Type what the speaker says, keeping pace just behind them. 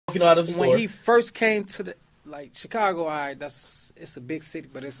when he first came to the Chicago, all right, it's a big city,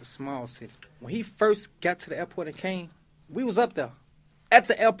 but it's a small city. When he first got to the airport and came, we was up there at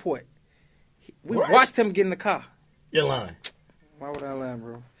the airport. We watched him get in the car. You're lying. Why would I lie,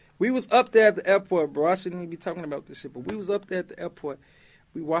 bro? We was up there at the airport, bro. I shouldn't even be talking about this shit, but we was up there at the airport.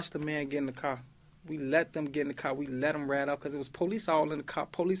 We watched the man get in the car. We let them get in the car. We let them ride out because it was police all in the car,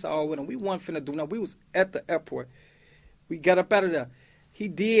 police all with them. We wasn't finna do nothing. We was at the airport. We got up out of there. He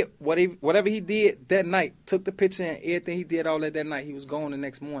did whatever he did that night, took the picture and everything he did all that night. He was gone the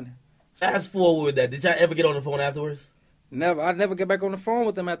next morning. So, fast forward with that. Did y'all ever get on the phone afterwards? Never. I never get back on the phone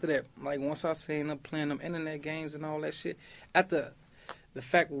with them after that. Like, once I seen them playing them internet games and all that shit. After the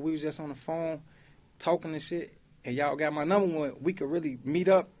fact that we was just on the phone talking and shit, and y'all got my number when we could really meet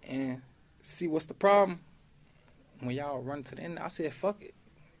up and see what's the problem. When y'all run to the internet, I said, fuck it.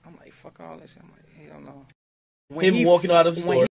 I'm like, fuck all that shit. I'm like, hell no. Him walking out of the store.